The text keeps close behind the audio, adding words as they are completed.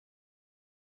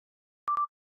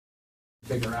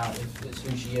figure out is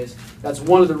who she is. That's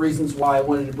one of the reasons why I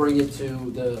wanted to bring it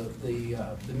to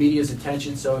the media's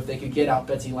attention, so if they could get out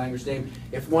Betsy Langjahr's name.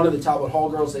 If one of the Talbot Hall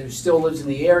girls who still lives in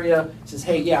the area says,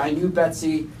 hey, yeah, I knew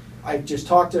Betsy, I just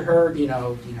talked to her,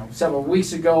 several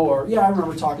weeks ago, or yeah, I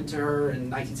remember talking to her in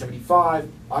 1975.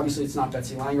 Obviously, it's not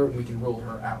Betsy Langjahr, and we can rule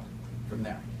her out from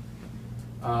there.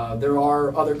 There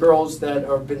are other girls that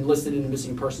have been listed in the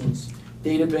missing persons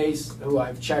database who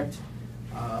I've checked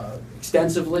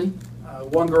extensively.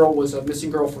 One girl was a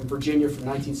missing girl from Virginia from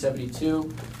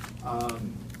 1972.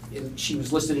 She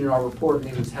was listed in our report. Her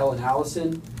name was Helen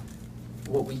Allison.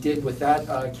 What we did with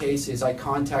that case is I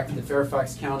contacted the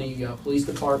Fairfax County Police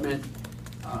Department.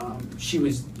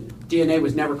 DNA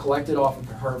was never collected off of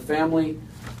her family.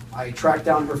 I tracked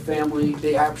down her family.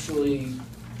 They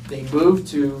moved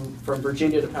from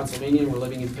Virginia to Pennsylvania and were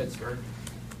living in Pittsburgh.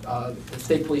 The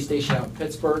state police station out in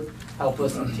Pittsburgh helped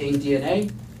us obtain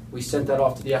DNA. We sent that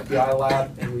off to the FBI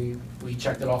lab, and we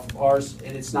checked it off of ours.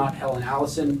 And it's not Helen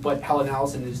Allison, but Helen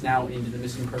Allison is now into the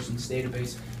missing persons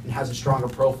database and has a stronger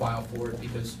profile for it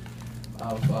because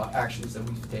of actions that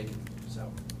we've taken.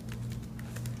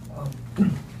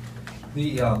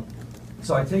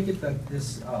 So I take it that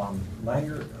this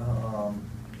Langjahr,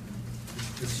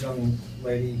 this young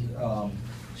lady,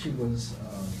 she was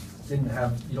you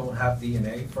don't have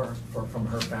DNA from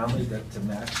her family to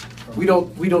match. We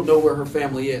don't know where her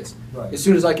family is. Right. As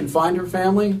soon as I can find her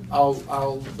family,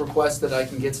 I'll request that I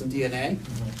can get some DNA.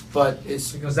 Mm-hmm. But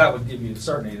it's because that would give you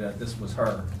certainty that this was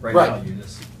her. Right, now you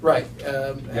just right.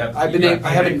 I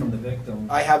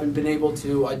haven't been able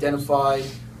to identify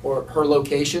her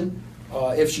location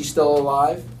if she's still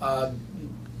alive. I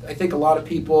think a lot of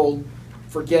people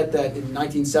forget that in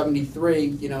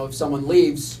 1973, if someone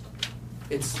leaves,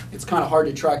 it's kind of hard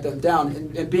to track them down.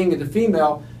 And being a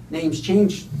female, names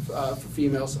change for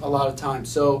females a lot of times.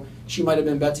 So she might have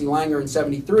been Betsy Langjahr in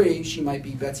 '73. She might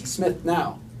be Betsy Smith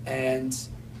now. And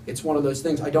it's one of those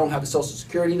things. I don't have a social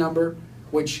security number,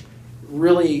 which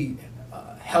really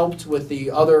helped with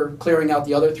clearing out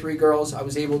the other three girls. I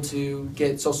was able to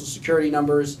get social security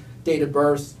numbers, date of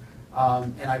birth,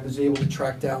 and I was able to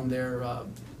track down their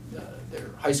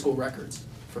high school records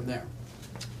from there.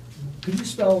 Could you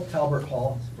spell Talbot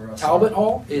Hall for us? Talbot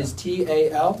Hall is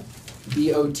Talbot.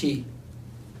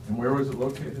 And where was it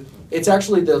located? It's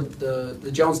actually the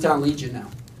Jonestown Legion now.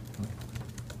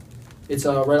 It's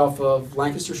right off of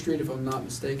Lancaster Street, if I'm not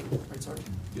mistaken. Right, sorry.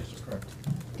 Yes, that's correct.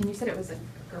 And you said it was a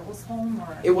girls' home,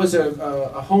 or? It was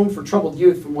a home for troubled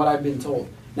youth, from what I've been told.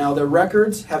 Now, their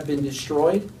records have been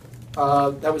destroyed.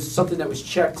 That was something that was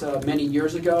checked many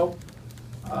years ago.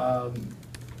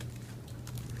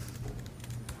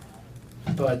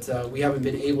 But we haven't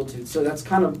been able to. So that's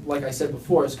kind of, like I said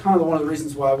before, it's kind of one of the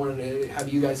reasons why I wanted to have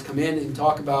you guys come in and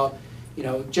talk about,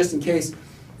 just in case,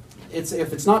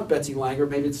 if it's not Betsy Langjahr,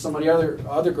 maybe it's somebody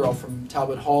other girl from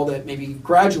Talbot Hall that maybe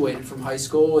graduated from high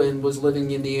school and was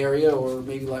living in the area, or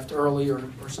maybe left early, or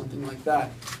something like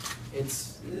that.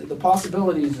 The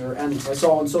possibilities are endless. I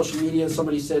saw on social media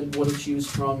somebody said, what if she was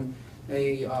from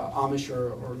a Amish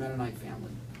or Mennonite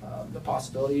family? The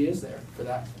possibility is there for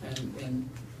that, and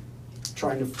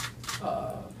trying to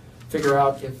figure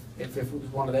out if it was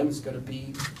one of them is going to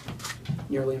be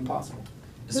nearly impossible.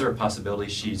 Is there a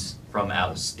possibility she's from out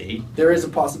of state? There is a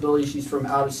possibility she's from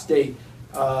out of state.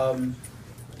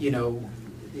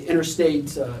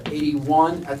 Interstate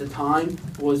 81 at the time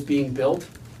was being built,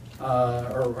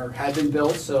 or had been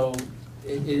built, so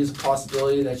it is a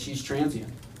possibility that she's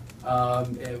transient.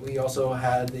 And we also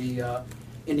had the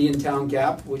Indiantown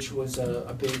Gap, which was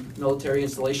a big military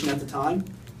installation at the time.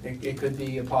 It could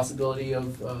be a possibility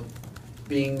of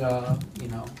being, a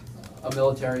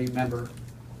military member,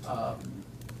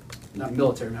 not a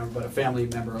military member, but a family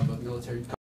member of a military